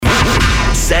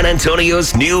San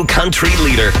Antonio's new country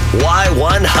leader,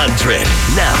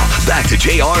 Y100. Now, back to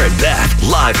JR and Beth,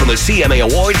 live from the CMA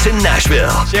Awards in Nashville.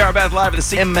 JR Beth live at the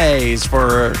CMAs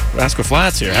for Rascal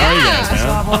Flats here. How are you guys,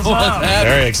 man? What's up?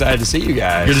 Very excited to see you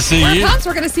guys. Good to see you.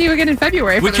 We're going to see you again in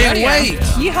February. We can't wait.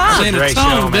 Yeehaw. Seeing a Great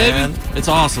ton, show, baby. man. It's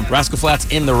awesome. Rascal Flats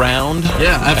in the round.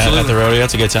 Yeah, absolutely. At the rodeo.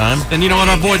 That's a good time. And you know what,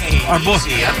 our boy.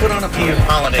 I put on a few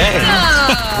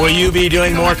holidays. Will you be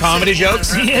doing more comedy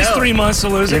jokes? He has 3 months to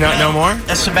lose You it. know, no more?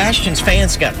 Sebastian's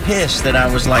fans got pissed that I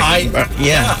was like,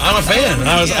 Yeah, I'm a fan. And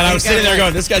I was sitting there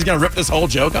going, this guy's going to rip this whole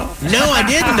joke off? No, I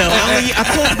didn't know. I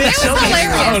pulled It bits. was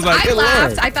hilarious. I was like, I good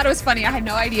laughed. Lord. I thought it was funny. I had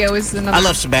no idea it was another. I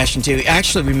love Sebastian too.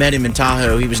 Actually, we met him in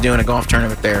Tahoe. He was doing a golf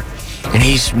tournament there, and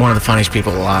he's one of the funniest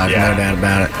people alive. Yeah. No doubt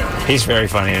about it. He's very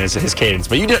funny in his cadence.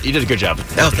 But you did a good job.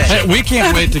 Okay. Hey, we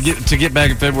can't wait to get back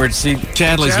in February to see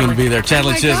Chadley's going to be there. Oh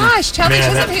Chadley my Chisholm. gosh, Chadley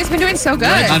Man, Chisholm, he's been doing so good.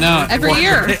 I know. Every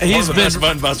year. He's One of the been best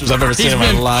button busters I've ever seen he's in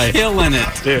my been life. killing it.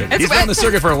 Dude, he's It's been on the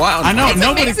circuit for a while. I know. It's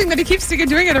Nobody. amazing that he keeps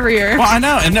doing it every year. Well, I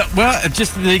know, and it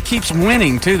just that he keeps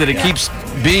winning too. That he keeps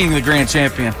being the grand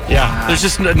champion. Yeah. There's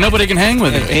just nobody can hang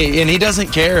with him. And he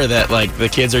doesn't care that like the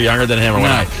kids are younger than him or No.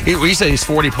 whatever. He said he's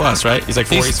 40 plus, right? He's like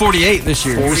 40. He's 48 this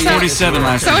year. He was 47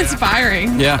 last So year.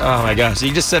 inspiring. Yeah. Oh my gosh!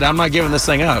 He just said, "I'm not giving this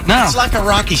thing up." No. It's like a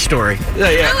Rocky story. Yeah,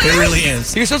 yeah. Really? It really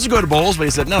is. He was supposed to go to bowls, but he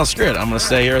said, "No, screw it. I'm going to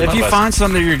stay here." If you find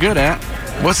something you're good at,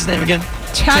 what's his name again?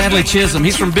 Chadley Chisholm.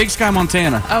 He's from Big Sky,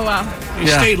 Montana. Oh, wow. He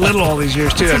stayed little all these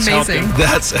years, too. It's That's helped amazing. him.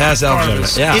 That's helped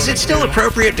him. Yeah. Is it still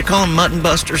appropriate to call them mutton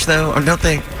busters though, or don't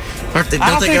they? I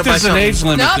don't think there's an age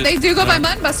limit. No, they do go by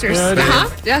Mutton Busters.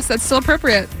 Yes, that's still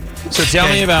appropriate. So tell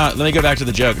me about. Let me go back to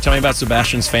the joke. Tell me about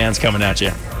Sebastian's fans coming at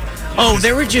you. Oh,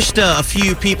 there were just a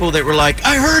few people that were like,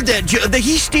 I heard that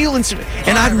he's stealing some,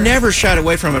 and I've never shied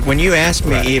away from it. When you asked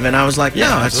me, even I was like,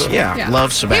 no, it's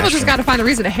love Sebastian. People just got to find a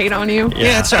reason to hate on you.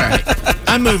 Yeah, it's all right.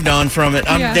 I moved on from it.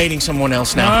 I'm dating someone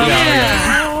else now.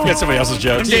 Yeah. You got somebody else's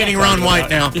jokes. I'm dating Ron White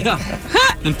now.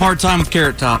 And part-time with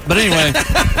Carrot Top. But anyway,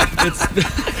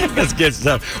 That's good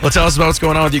stuff. Well, tell us about what's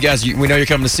going on with you guys. We know you're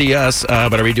coming to see us,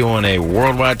 but are we doing a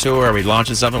worldwide tour? Are we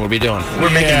launching something? What are we doing?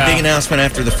 We're making a big announcement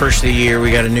after the first of the year.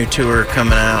 We got a new tour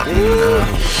coming out.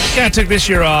 Yeah, I took this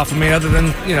year off. I mean, other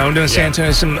than, doing San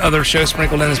Antonio, some other shows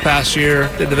sprinkled in this past year,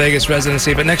 did the Vegas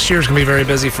residency. But next year's going to be very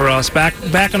busy for us. Back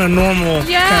on a normal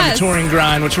kind of touring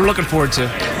grind, which we're looking forward to.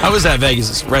 How was that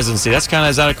Vegas residency? Is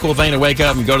that a cool thing to wake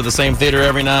up and go to the same theater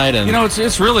every night? And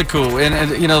it's really cool. And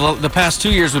the past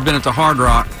 2 years we've been at the Hard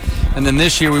Rock. And then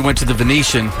this year we went to the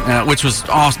Venetian, which was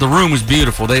awesome. The room was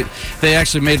beautiful. They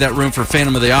actually made that room for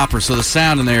Phantom of the Opera, so the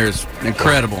sound in there is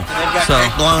incredible.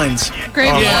 Great blinds.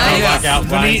 Great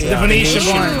blinds. The Venetian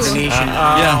blinds.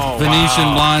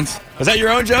 Venetian blinds. Was that your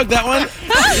own joke, that one?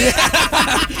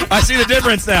 I see the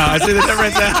difference now.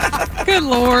 Good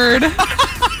Lord.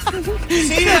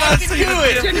 See, let's do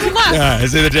it. Genuine laugh. Yeah, I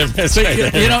see the difference.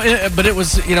 Right there. But it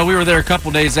was, we were there a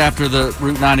couple days after the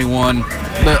Route 91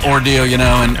 the ordeal,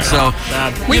 and so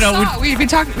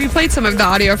we played some of the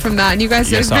audio from that, and you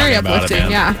guys, it was very uplifting.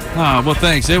 Oh, well,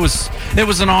 thanks. It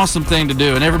was an awesome thing to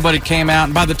do, and everybody came out.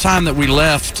 And by the time that we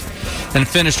left and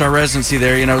finished our residency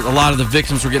there, a lot of the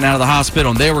victims were getting out of the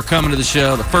hospital, and they were coming to the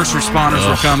show. The first responders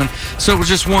were coming, so it was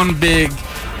just one big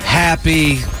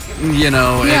happy.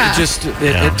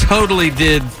 It totally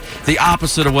did the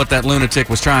opposite of what that lunatic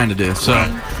was trying to do. So,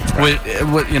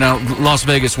 Las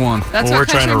Vegas won. That's we're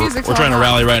trying to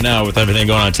rally right now with everything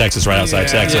going on in Texas, right outside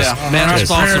Texas. Yeah. Man, our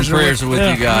thoughts and prayers are with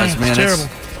you guys, man. It's terrible.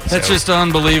 It's just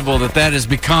unbelievable that has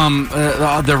become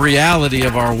the reality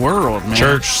of our world, man.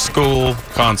 Church, school,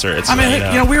 concert.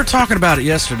 We were talking about it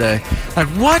yesterday. Like,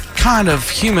 what kind of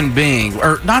human being,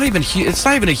 or not even, it's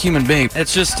not even a human being.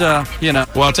 It's just, Well,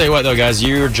 I'll tell you what, though, guys,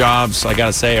 your jobs, I got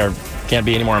to say, can't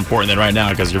be any more important than right now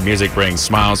because your music brings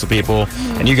smiles to people,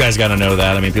 and you guys got to know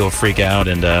that. I mean, people freak out,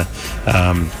 and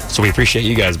so we appreciate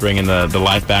you guys bringing the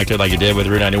life back to it like you did with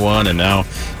Route 91, and now,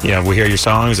 we hear your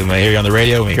songs, and they hear you on the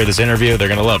radio, and we hear this interview, they're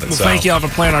going to love it. Well, thank y'all for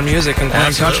playing our music and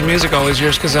playing country music all these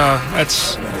years, because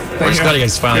that's... We're just glad you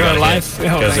guys finally got a hit,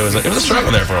 because it was a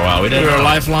struggle there for a while. We were a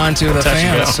lifeline to the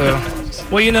fans, so...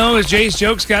 Well, as Jay's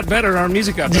jokes got better, our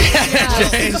music got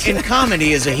better. And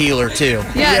comedy is a healer, too.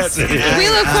 Yes. It is. We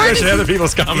look forward Especially to other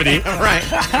people's comedy. Right.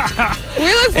 We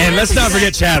look forward And let's not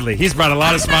forget Chadley. He's brought a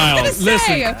lot of smiles.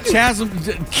 listen,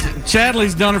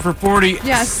 Chadley's done it for 48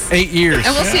 years.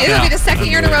 And we'll see. It'll be the second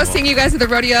year in a row seeing you guys at the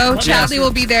rodeo. Chadley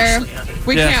will be there.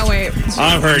 We can't wait.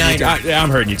 I'm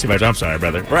hurting you too much. I'm sorry,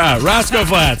 brother. Rascal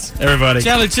Flats, everybody.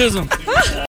 Chadley Chisholm.